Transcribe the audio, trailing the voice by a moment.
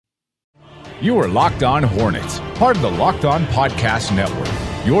You are Locked On Hornets, part of the Locked On Podcast Network.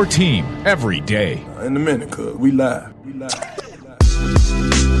 Your team every day. In a minute, cuz we live.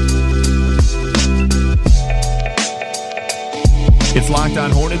 It's Locked On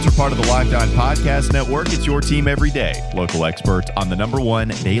Hornets. We're part of the Locked On Podcast Network. It's your team every day. Local experts on the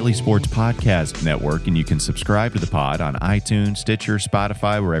 #1 daily sports podcast network. And you can subscribe to the pod on iTunes, Stitcher,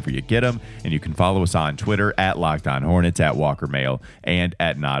 Spotify, wherever you get them. And you can follow us on Twitter at Locked On Hornets, at Walker Mail, and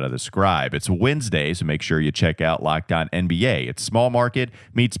at Nada the Scribe. It's Wednesday, so make sure you check out Locked On NBA. It's small market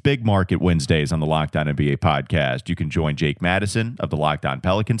meets big market Wednesdays on the Locked On NBA podcast. You can join Jake Madison of the Locked On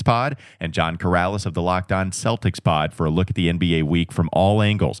Pelicans pod and John Corrales of the Locked On Celtics pod for a look at the NBA week from all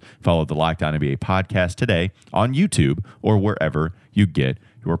angles. Follow the Locked On NBA podcast today on YouTube or wherever you get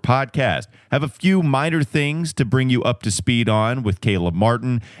your podcast. Have a few minor things to bring you up to speed on with Caleb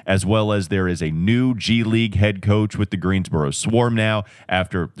Martin, as well as there is a new G League head coach with the Greensboro Swarm now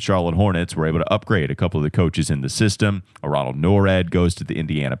after the Charlotte Hornets were able to upgrade a couple of the coaches in the system. Ronald Norred goes to the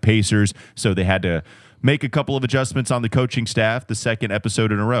Indiana Pacers, so they had to make a couple of adjustments on the coaching staff. The second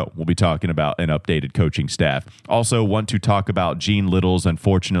episode in a row, we'll be talking about an updated coaching staff. Also want to talk about Gene Littles.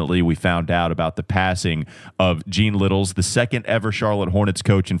 Unfortunately, we found out about the passing of Gene Littles, the second ever Charlotte Hornets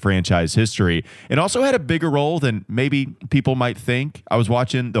coach in franchise history, and also had a bigger role than maybe people might think. I was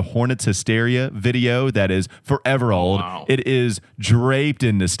watching the Hornets Hysteria video that is forever old. Wow. It is draped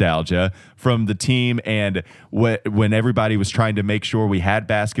in nostalgia from the team and when everybody was trying to make sure we had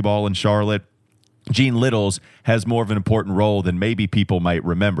basketball in Charlotte. Gene Littles has more of an important role than maybe people might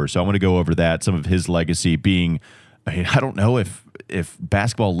remember. So I want to go over that, some of his legacy being, I don't know if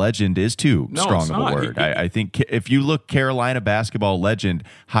basketball legend is too strong of a word. I think if you look Carolina basketball legend,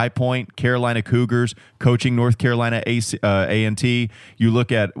 High Point, Carolina Cougars, coaching North Carolina A&T, you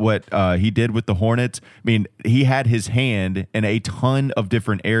look at what he did with the Hornets. I mean, he had his hand in a ton of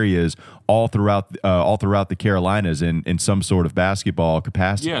different areas all throughout the Carolinas in some sort of basketball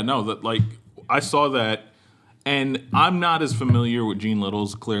capacity. Yeah, no, I saw that, and I'm not as familiar with Gene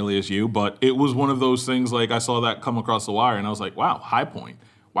Littles clearly as you, but it was one of those things I saw that come across the wire, and I was like, wow, High Point.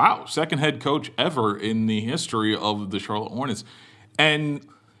 Wow, second head coach ever in the history of the Charlotte Hornets. And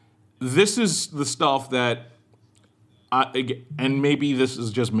this is the stuff that, and maybe this is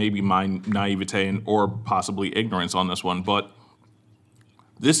just maybe my naivete or possibly ignorance on this one, but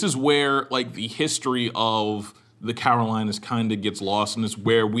this is where the history of the Carolinas kind of gets lost, and it's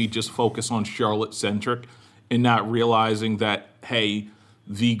where we just focus on Charlotte-centric and not realizing that, hey,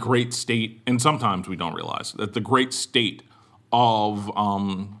 the great state, and sometimes we don't realize, that the great state of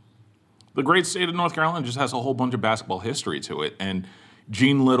North Carolina just has a whole bunch of basketball history to it, and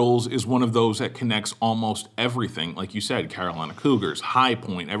Gene Littles is one of those that connects almost everything, like you said, Carolina Cougars, High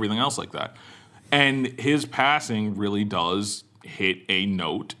Point, everything else like that. And his passing really does hit a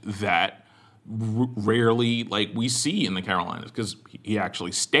note that rarely we see in the Carolinas, because he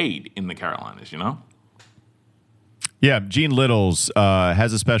actually stayed in the Carolinas, Yeah, Gene Littles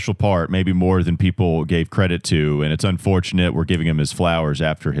has a special part, maybe more than people gave credit to, and it's unfortunate we're giving him his flowers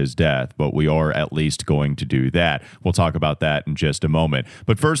after his death, but we are at least going to do that. We'll talk about that in just a moment.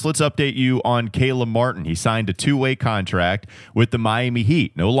 But first, let's update you on Caleb Martin. He signed a 2-way contract with the Miami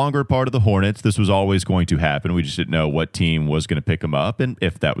Heat. No longer part of the Hornets. This was always going to happen. We just didn't know what team was going to pick him up and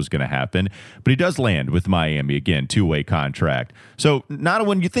if that was going to happen. But he does land with Miami again, 2-way contract. So, Nada,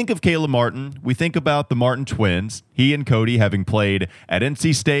 when you think of Caleb Martin, we think about the Martin twins. He and Cody having played at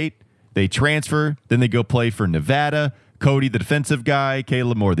NC State, they transfer, then they go play for Nevada. Cody, the defensive guy,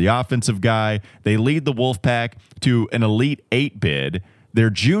 Caleb Moore, the offensive guy. They lead the Wolfpack to an Elite 8 bid. Their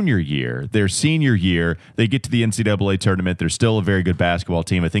junior year, their senior year, they get to the NCAA tournament. They're still a very good basketball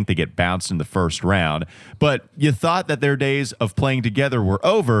team. I think they get bounced in the first round. But you thought that their days of playing together were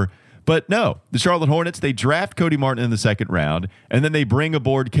over. But no, the Charlotte Hornets, they draft Cody Martin in the second round, and then they bring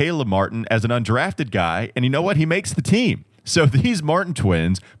aboard Caleb Martin as an undrafted guy, and you know what? He makes the team. So these Martin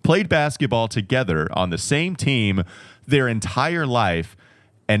twins played basketball together on the same team their entire life,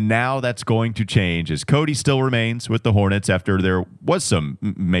 and now that's going to change as Cody still remains with the Hornets after there was some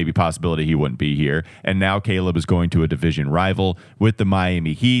maybe possibility he wouldn't be here, and now Caleb is going to a division rival with the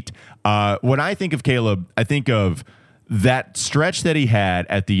Miami Heat. When I think of Caleb, I think of that stretch that he had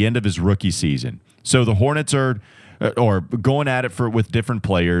at the end of his rookie season. So the Hornets are or going at it with different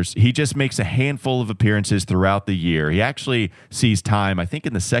players. He just makes a handful of appearances throughout the year. He actually sees time, I think,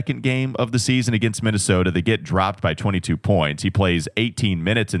 in the second game of the season against Minnesota. They get dropped by 22 points. He plays 18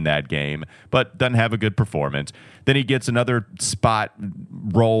 minutes in that game, but doesn't have a good performance. Then he gets another spot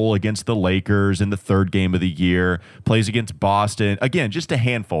role against the Lakers in the third game of the year, plays against Boston. Again, just a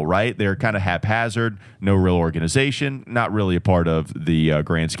handful, right? They're kind of haphazard, no real organization, not really a part of the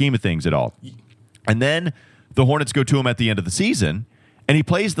grand scheme of things at all. And then the Hornets go to him at the end of the season, and he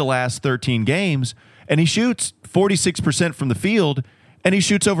plays the last 13 games, and he shoots 46% from the field, and he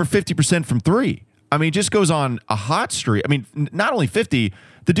shoots over 50% from three. I mean, just goes on a hot streak. I mean, not only 50,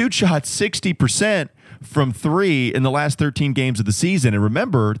 the dude shot 60% from three in the last 13 games of the season. And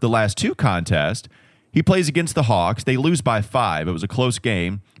remember, the last two contests, he plays against the Hawks. They lose by 5. It was a close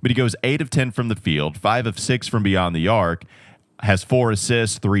game, but he goes 8 of 10 from the field, 5 of 6 from beyond the arc, has 4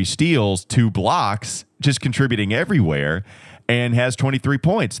 assists, 3 steals, 2 blocks, just contributing everywhere, and has 23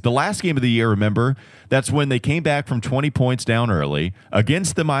 points. The last game of the year, remember, that's when they came back from 20 points down early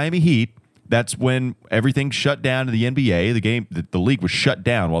against the Miami Heat. That's when everything shut down in the NBA. The league was shut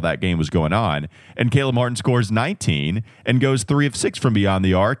down while that game was going on. And Caleb Martin scores 19 and goes 3 of 6 from beyond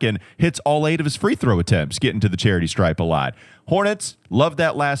the arc and hits all 8 of his free throw attempts, getting to the charity stripe a lot. Hornets love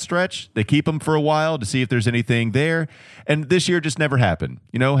that last stretch. They keep him for a while to see if there's anything there. And this year just never happened.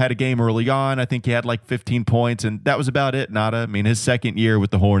 Had a game early on. I think he had like 15 points, and that was about it. Nada. I mean, his second year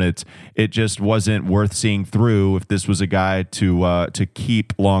with the Hornets, it just wasn't worth seeing through if this was a guy to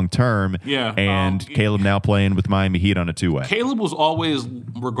keep long term. Yeah. And Caleb now playing with Miami Heat on a 2-way. Caleb was always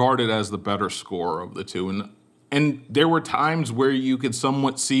regarded as the better scorer of the two. And there were times where you could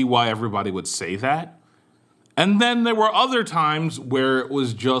somewhat see why everybody would say that. And then there were other times where it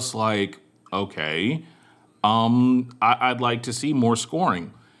was just like, okay, I'd like to see more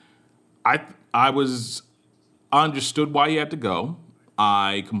scoring. I was understood why he had to go.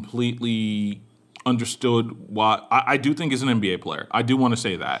 I completely understood why. I do think he's an NBA player. I do want to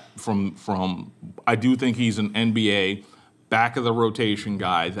say that. I do think he's an NBA back of the rotation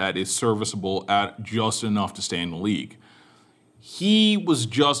guy that is serviceable at just enough to stay in the league. He was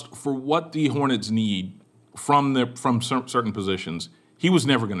just, for what the Hornets need from certain positions, he was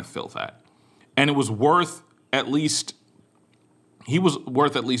never going to fill that. And it was worth at least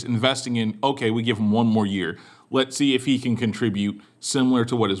investing in, okay, we give him one more year. Let's see if he can contribute similar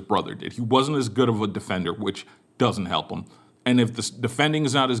to what his brother did. He wasn't as good of a defender, which doesn't help him. And if the defending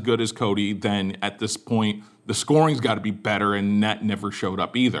is not as good as Cody, then at this point, the scoring's got to be better, and that never showed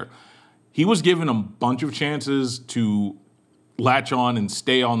up either. He was given a bunch of chances to latch on and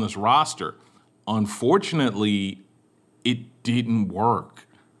stay on this roster. Unfortunately, it didn't work.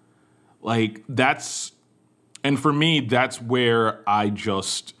 And for me, that's where I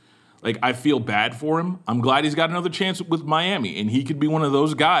feel bad for him. I'm glad he's got another chance with Miami, and he could be one of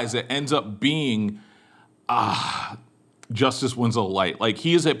those guys that ends up being Justice Winslow light.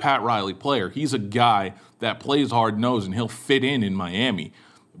 He is a Pat Riley player. He's a guy that plays hard-nosed, and he'll fit in Miami.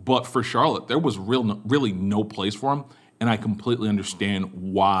 But for Charlotte, there was really no place for him, and I completely understand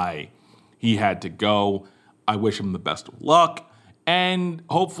why he had to go. I wish him the best of luck, and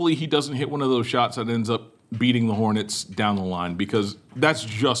hopefully he doesn't hit one of those shots that ends up beating the Hornets down the line, because that's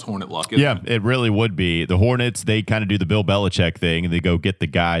just Hornet luck. It really would be. The Hornets, they kind of do the Bill Belichick thing, and they go get the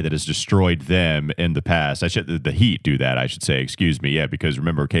guy that has destroyed them in the past. The Heat do that, I should say. Excuse me. Yeah, because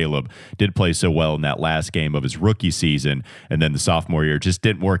remember, Caleb did play so well in that last game of his rookie season, and then the sophomore year just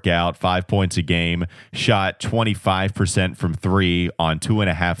didn't work out. 5 points a game, shot 25% from three on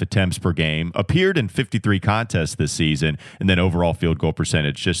 2.5 attempts per game, appeared in 53 contests this season, and then overall field goal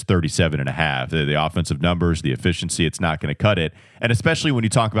percentage just 37.5. The offensive numbers, the efficiency, it's not going to cut it. And especially when you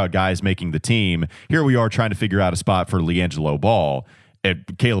talk about guys making the team, here we are trying to figure out a spot for LiAngelo Ball.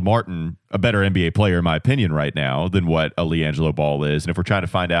 Caleb Martin, a better NBA player, in my opinion, right now than what a LiAngelo Ball is. And if we're trying to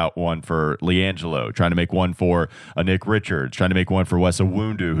find out one for LiAngelo, trying to make one for a Nick Richards, trying to make one for Wes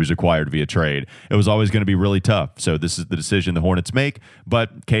Iwundu, who's acquired via trade, it was always going to be really tough. So this is the decision the Hornets make.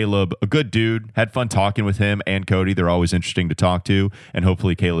 But Caleb, a good dude, had fun talking with him and Cody. They're always interesting to talk to. And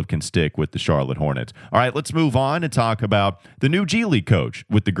hopefully Caleb can stick with the Charlotte Hornets. All right, let's move on and talk about the new G League coach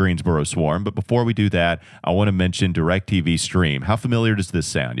with the Greensboro Swarm. But before we do that, I want to mention DirecTV Stream. How familiar does this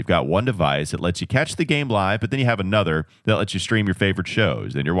sound? You've got one device that lets you catch the game live, but then you have another that lets you stream your favorite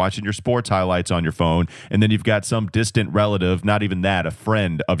shows. Then you're watching your sports highlights on your phone, and then you've got some distant relative, not even that, a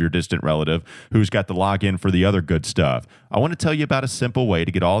friend of your distant relative, who's got the login for the other good stuff. I want to tell you about a simple way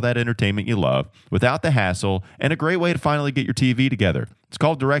to get all that entertainment you love without the hassle, and a great way to finally get your TV together. It's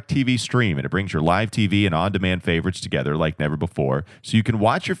called DirecTV Stream, and it brings your live TV and on-demand favorites together like never before, so you can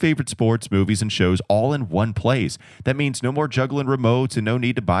watch your favorite sports, movies, and shows all in one place. That means no more juggling remotes and no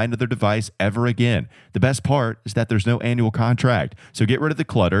need to buy another device ever again. The best part is that there's no annual contract, so get rid of the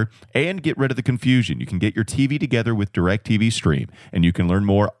clutter and get rid of the confusion. You can get your TV together with DirecTV Stream, and you can learn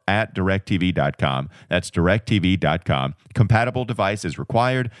more at DirecTV.com. That's DirecTV.com. Compatible device is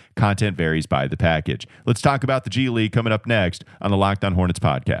required. Content varies by the package. Let's talk about the G League coming up next on the Locked On Hornets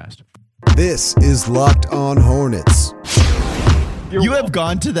podcast. This is Locked On Hornets. You have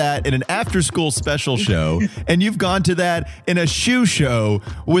gone to that in an after-school special show, and you've gone to that in a shoe show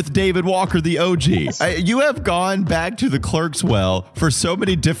with David Walker, the OG. You have gone back to the Clerks well for so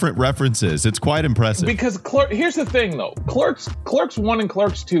many different references. It's quite impressive. Because here's the thing, though. Clerks 1 and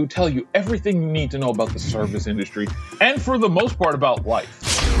Clerks 2 tell you everything you need to know about the service industry and, for the most part, about life.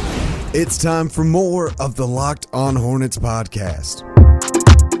 It's time for more of the Locked On Hornets podcast.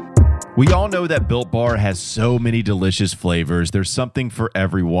 We all know that Built Bar has so many delicious flavors. There's something for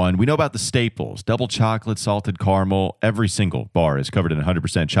everyone. We know about the staples, double chocolate, salted caramel. Every single bar is covered in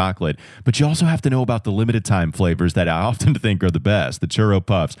 100% chocolate. But you also have to know about the limited time flavors that I often think are the best. The churro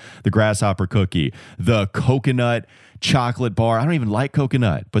puffs, the grasshopper cookie, the coconut chocolate bar. I don't even like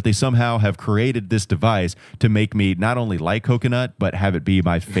coconut, but they somehow have created this device to make me not only like coconut, but have it be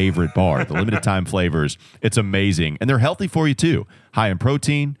my favorite bar. The limited time flavors, it's amazing. And they're healthy for you too. High in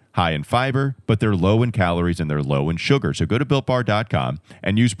protein, high in fiber, but they're low in calories and they're low in sugar. So go to BuiltBar.com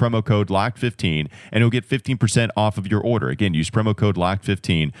and use promo code LOCKED15 and you'll get 15% off of your order. Again, use promo code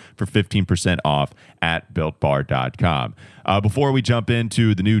LOCKED15 for 15% off at BuiltBar.com. Before we jump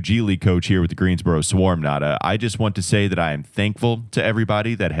into the new G League coach here with the Greensboro Swarm, Nada, I just want to say that I am thankful to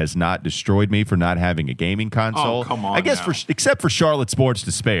everybody that has not destroyed me for not having a gaming console. Oh, come on I guess now. Except for Charlotte Sports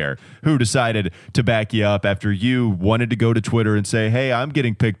Despair, who decided to back you up after you wanted to go to Twitter and say, hey, I'm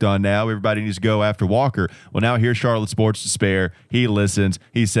getting picked on now. Everybody needs to go after Walker. Well, now here's Charlotte Sports Despair. He listens.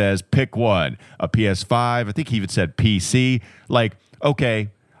 He says, pick one. A PS5. I think he even said PC. Like,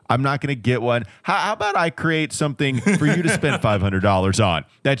 okay, I'm not going to get one. How about I create something for you to spend $500 on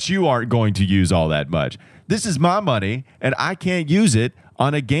that you aren't going to use all that much? This is my money, and I can't use it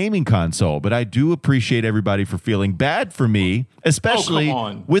on a gaming console. But I do appreciate everybody for feeling bad for me, especially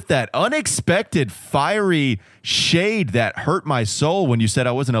with that unexpected fiery shade that hurt my soul when you said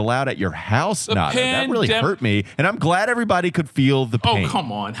I wasn't allowed at your house. Nada. That really hurt me, and I'm glad everybody could feel the pain. Oh,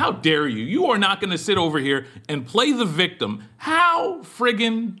 come on. How dare you? You are not going to sit over here and play the victim. How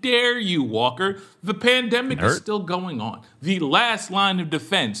friggin' dare you, Walker? The pandemic is still going on. The last line of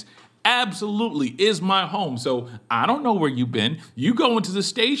defense absolutely is my home. So I don't know where you've been. You go into the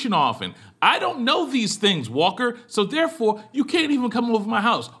station often. I don't know these things, Walker. So therefore, you can't even come over my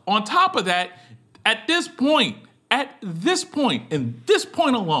house. On top of that, at this point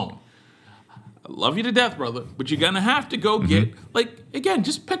alone, I love you to death, brother, but you're going to have to go get, again,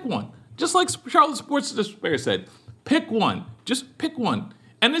 just pick one. Just like Charlotte Sports Despair said, pick one. Just pick one.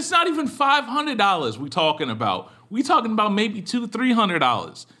 And it's not even $500 we're talking about. We're talking about maybe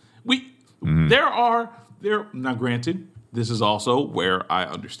 $200-$300. Now granted, this is also where I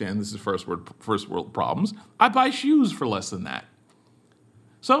understand this is first world problems. I buy shoes for less than that.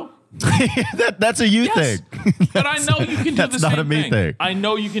 So that's a you thing. But I know you can do the same thing. That's not a me thing. I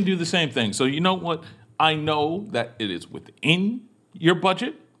know you can do the same thing. So you know what? I know that it is within your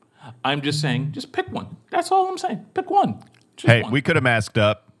budget. I'm just saying, just pick one. That's all I'm saying. Pick one. Hey, we could have masked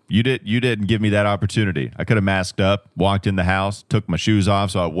up. You didn't give me that opportunity. I could have masked up, walked in the house, took my shoes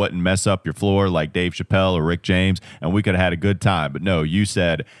off so I wouldn't mess up your floor like Dave Chappelle or Rick James, and we could have had a good time. But no, you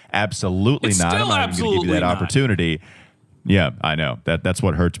said absolutely not. I'm not even going to give you that opportunity. Yeah, I know. That's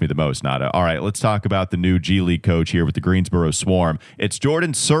what hurts me the most, Nada. All right, let's talk about the new G League coach here with the Greensboro Swarm. It's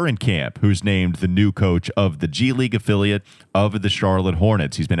Jordan Surenkamp, who's named the new coach of the G League affiliate of the Charlotte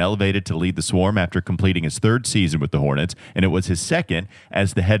Hornets. He's been elevated to lead the Swarm after completing his third season with the Hornets, and it was his second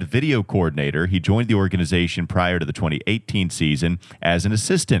as the head video coordinator. He joined the organization prior to the 2018 season as an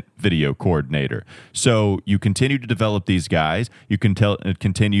assistant video coordinator. So you continue to develop these guys. You can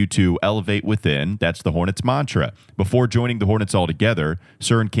continue to elevate within. That's the Hornets mantra. Before joining the Hornets altogether,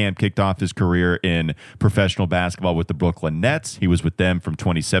 Surenkamp kicked off his career in professional basketball with the Brooklyn Nets. He was with them from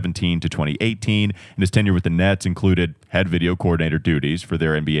 2017 to 2018, and his tenure with the Nets included head video coordinator duties for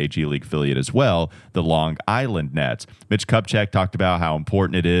their NBA G League affiliate as well, the Long Island Nets. Mitch Kupchak talked about how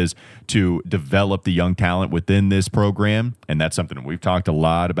important it is to develop the young talent within this program, and that's something we've talked a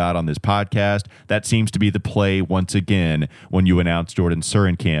lot about on this podcast. That seems to be the play once again when you announce Jordan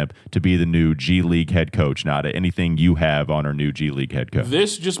Surenkamp to be the new G League head coach. Nada, anything you have have on our new G League head coach.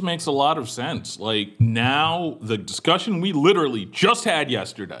 This just makes a lot of sense. Like, now the discussion we literally just had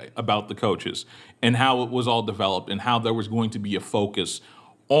yesterday about the coaches and how it was all developed and how there was going to be a focus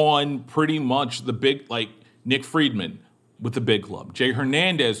on pretty much the big, like Nick Friedman with the big club, Jay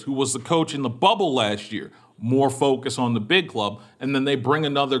Hernandez, who was the coach in the bubble last year, more focus on the big club, and then they bring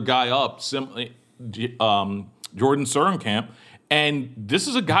another guy up, Jordan Surenkamp. And this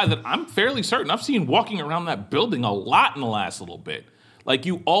is a guy that I'm fairly certain I've seen walking around that building a lot in the last little bit. Like,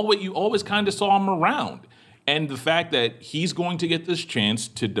 you always kind of saw him around. And the fact that he's going to get this chance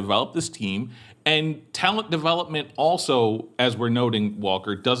to develop this team, and talent development also, as we're noting,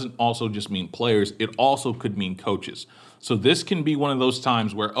 Walker, doesn't also just mean players. It also could mean coaches. So this can be one of those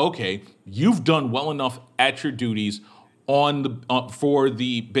times where, okay, you've done well enough at your duties on the for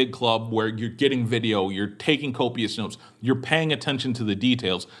the big club where you're getting video, you're taking copious notes, you're paying attention to the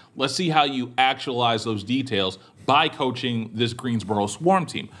details. Let's see how you actualize those details by coaching this Greensboro Swarm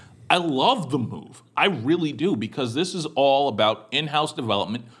team. I love the move. I really do, because this is all about in-house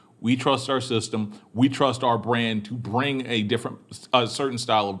development. We trust our system. We trust our brand to bring a certain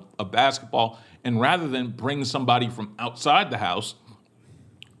style of basketball. And rather than bring somebody from outside the house,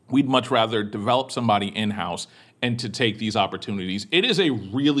 we'd much rather develop somebody in-house and to take these opportunities. It is a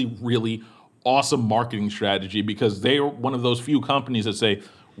really, really awesome marketing strategy, because they are one of those few companies that say,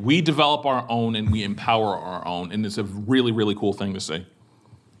 we develop our own and we empower our own. And it's a really, really cool thing to say.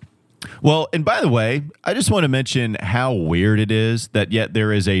 Well, and by the way, I just want to mention how weird it is that yet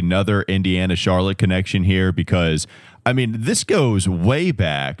there is another Indiana-Charlotte connection here, because, I mean, this goes way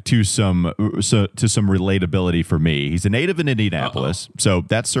back to some relatability for me. He's a native in Indianapolis, so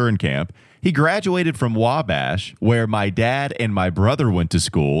that's Surenkamp. He graduated from Wabash, where my dad and my brother went to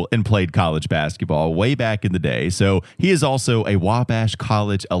school and played college basketball way back in the day. So he is also a Wabash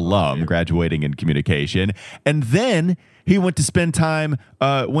College alum, graduating in communication. And then he went to spend time,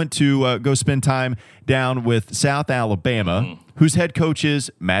 go spend time down with South Alabama, whose head coach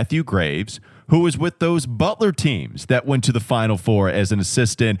is Matthew Graves, who was with those Butler teams that went to the Final Four as an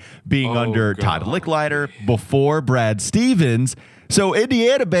assistant, being under Todd Licklider before Brad Stevens. So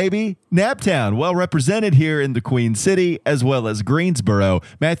Indiana, baby, Naptown, well represented here in the Queen City as well as Greensboro.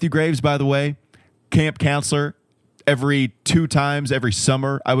 Matthew Graves, by the way, camp counselor. Every 2 times every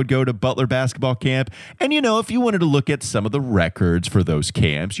summer, I would go to Butler basketball camp. And, you know, if you wanted to look at some of the records for those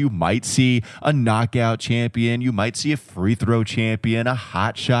camps, you might see a knockout champion. You might see a free throw champion, a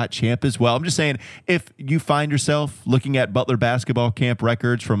hot shot champ as well. I'm just saying, if you find yourself looking at Butler basketball camp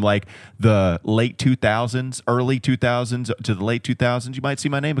records from like the late 2000s, early 2000s to the late 2000s, you might see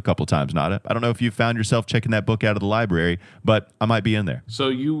my name a couple times, Nada. I don't know if you found yourself checking that book out of the library, but I might be in there. So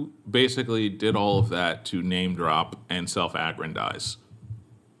you basically did all of that to name drop and self-aggrandize.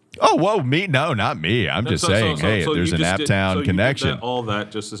 Oh, whoa, me? No, not me. I'm just saying, hey, there's an Naptown connection. All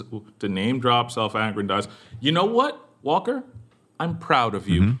that just to name drop, self-aggrandize. You know what, Walker? I'm proud of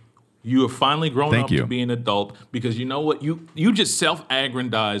you. You have finally grown up to be an adult, because you know what? You just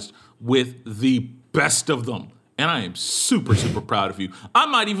self-aggrandized with the best of them. And I am super, super proud of you. I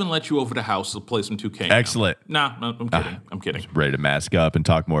might even let you over to the house to play some 2K. Excellent. No, I'm kidding. I'm kidding. Ready to mask up and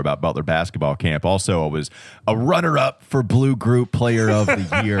talk more about Butler basketball camp. Also, I was a runner-up for Blue Group Player of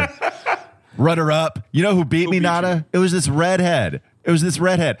the Year. Runner-up. You know who beat me, Nada? It was this redhead.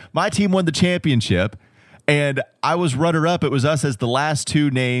 My team won the championship, and I was runner-up. It was us as the last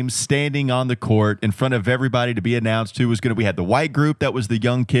 2 names standing on the court in front of everybody to be announced who was going to. We had the white group that was the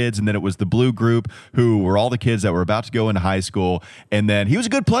young kids, and then it was the blue group who were all the kids that were about to go into high school. And then he was a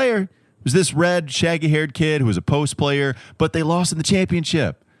good player. It was this red, shaggy-haired kid who was a post player, but they lost in the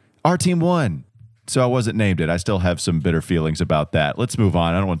championship. Our team won. So I wasn't named it. I still have some bitter feelings about that. Let's move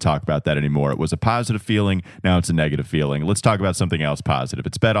on. I don't want to talk about that anymore. It was a positive feeling. Now it's a negative feeling. Let's talk about something else positive.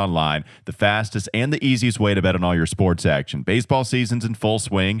 It's Bet Online, the fastest and the easiest way to bet on all your sports action. Baseball season's in full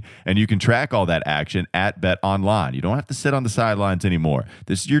swing, and you can track all that action at Bet Online. You don't have to sit on the sidelines anymore.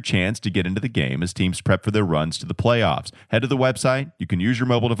 This is your chance to get into the game as teams prep for their runs to the playoffs. Head to the website. You can use your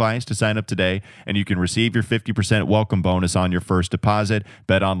mobile device to sign up today, and you can receive your 50% welcome bonus on your first deposit.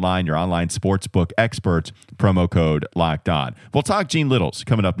 Bet Online, your online sportsbook experts, promo code Locked On. We'll talk Gene Littles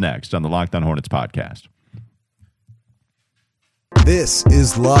coming up next on the Locked On Hornets podcast. This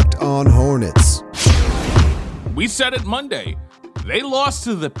is Locked On Hornets. We said it Monday. They lost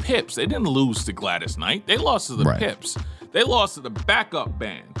to the Pips. They didn't lose to Gladys Knight. They lost to the Pips. They lost to the backup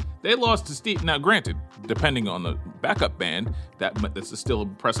band. They lost to Steve. Now, granted, depending on the backup band, that's still an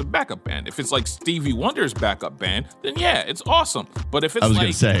impressive backup band. If it's like Stevie Wonder's backup band, then yeah, it's awesome. But if it's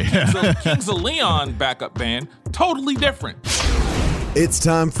like Kings of Leon backup band, totally different. It's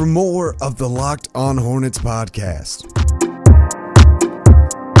time for more of the Locked On Hornets podcast.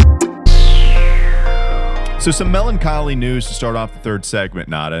 So some melancholy news to start off the third segment,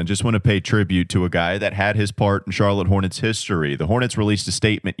 Nada, and just want to pay tribute to a guy that had his part in Charlotte Hornets history. The Hornets released a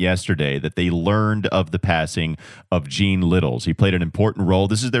statement yesterday that they learned of the passing of Gene Littles. He played an important role.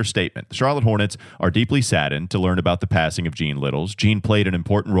 This is their statement. The Charlotte Hornets are deeply saddened to learn about the passing of Gene Littles. Gene played an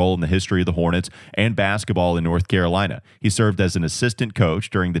important role in the history of the Hornets and basketball in North Carolina. He served as an assistant coach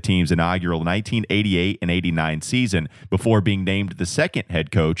during the team's inaugural 1988 and 89 season before being named the second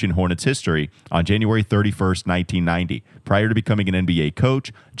head coach in Hornets history on January 31st, 1990. Prior to becoming an NBA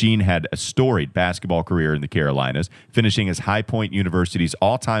coach, Gene had a storied basketball career in the Carolinas, finishing as High Point University's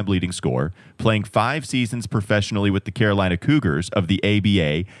all-time leading scorer, playing 5 seasons professionally with the Carolina Cougars of the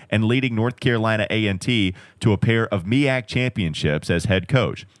ABA, and leading North Carolina A&T to a pair of MEAC championships as head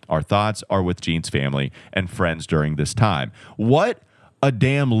coach. Our thoughts are with Gene's family and friends during this time. What a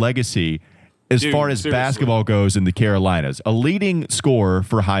damn legacy as far as seriously, basketball goes in the Carolinas. A leading scorer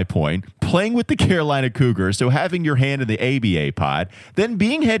for High Point, playing with the Carolina Cougars, so having your hand in the ABA pod, then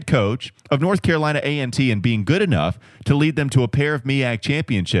being head coach of North Carolina A&T and being good enough to lead them to a pair of MEAC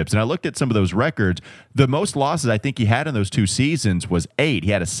championships. And I looked at some of those records. The most losses I think he had in those 2 seasons was 8.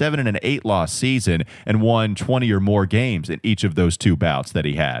 He had a 7 and an 8 loss season and won 20 or more games in each of those 2 bouts that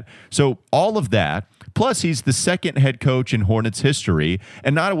he had. So all of that, plus he's the second head coach in Hornets history.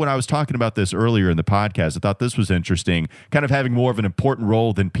 And not when I was talking about this earlier in the podcast, I thought this was interesting, kind of having more of an important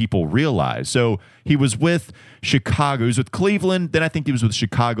role than people realize. So he was with Chicago, he was with Cleveland, then I think he was with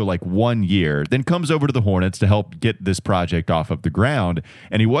Chicago like 1 year, then comes over to the Hornets to help get this project off of the ground.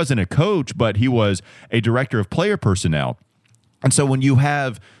 And he wasn't a coach, but he was a director of player personnel. And so when you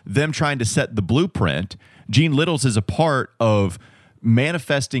have them trying to set the blueprint, Gene Littles is a part of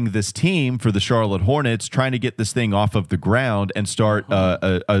manifesting this team for the Charlotte Hornets, trying to get this thing off of the ground and start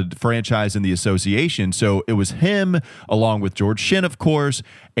a franchise in the association. So it was him, along with George Shinn, of course,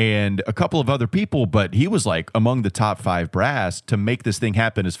 and a couple of other people, but he was like among the top 5 brass to make this thing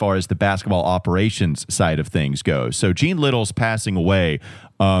happen as far as the basketball operations side of things goes. So Gene Littles passing away,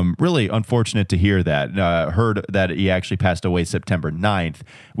 really unfortunate to hear that. Heard that he actually passed away September 9th.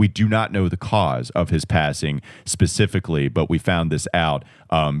 We do not know the cause of his passing specifically, but we found this out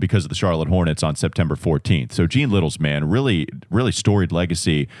because of the Charlotte Hornets on September 14th. So Gene Littles, man, really, really storied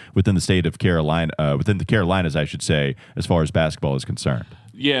legacy within the state of Carolina, within the Carolinas, I should say, as far as basketball is concerned.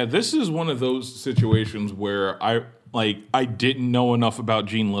 Yeah, this is one of those situations where I didn't know enough about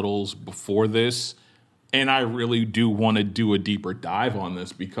Gene Littles before this, and I really do want to do a deeper dive on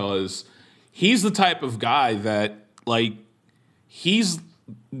this because he's the type of guy that,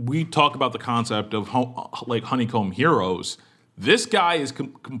 we talk about the concept of honeycomb heroes. This guy is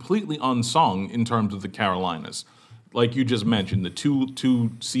completely unsung in terms of the Carolinas. Like you just mentioned, the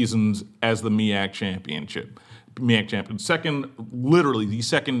two seasons as the MEAC champion, literally the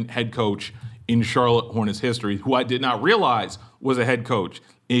second head coach in Charlotte Hornets history, who I did not realize was a head coach.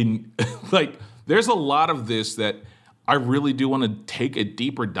 There's a lot of this that I really do want to take a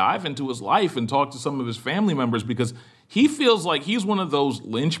deeper dive into his life and talk to some of his family members because he feels like he's one of those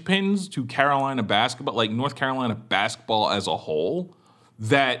linchpins to Carolina basketball, like North Carolina basketball as a whole,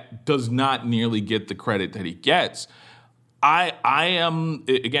 that does not nearly get the credit that he gets. I am,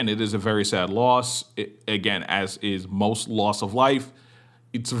 again, it is a very sad loss. Again, as is most loss of life,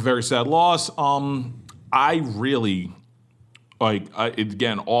 it's a very sad loss. I really,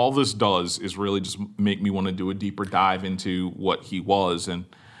 again, all this does is really just make me want to do a deeper dive into what he was. And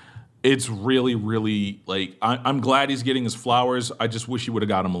it's really, really, I'm glad he's getting his flowers. I just wish he would have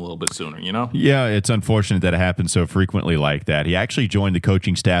got him a little bit sooner, you know? Yeah, it's unfortunate that it happens so frequently like that. He actually joined the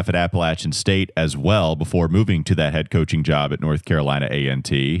coaching staff at Appalachian State as well before moving to that head coaching job at North Carolina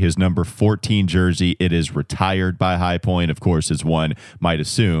A&T. His number 14 jersey, it is retired by High Point, of course, as one might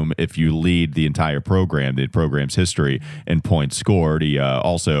assume if you lead the entire program, the program's history in points scored. He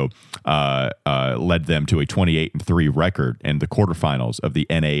also led them to a 28-3 record in the quarterfinals of the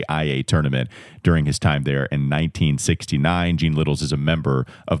NAIA tournament during his time there in 1969. Gene Littles is a member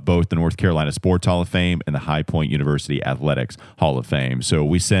of both the North Carolina Sports Hall of Fame and the High Point University Athletics Hall of Fame. So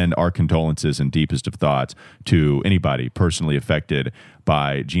we send our condolences and deepest of thoughts to anybody personally affected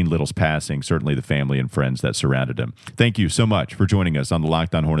by Gene Little's passing, certainly the family and friends that surrounded him. Thank you so much for joining us on the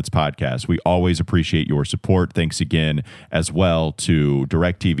Locked On Hornets podcast. We always appreciate your support. Thanks again as well to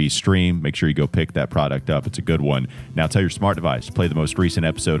DirecTV Stream. Make sure you go pick that product up. It's a good one. Now tell your smart device to play the most recent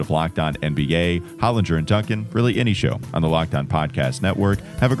episode of Locked On NBA, Hollinger and Duncan, really any show on the Locked On Podcast Network.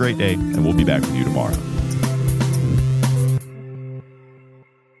 Have a great day, and we'll be back with you tomorrow.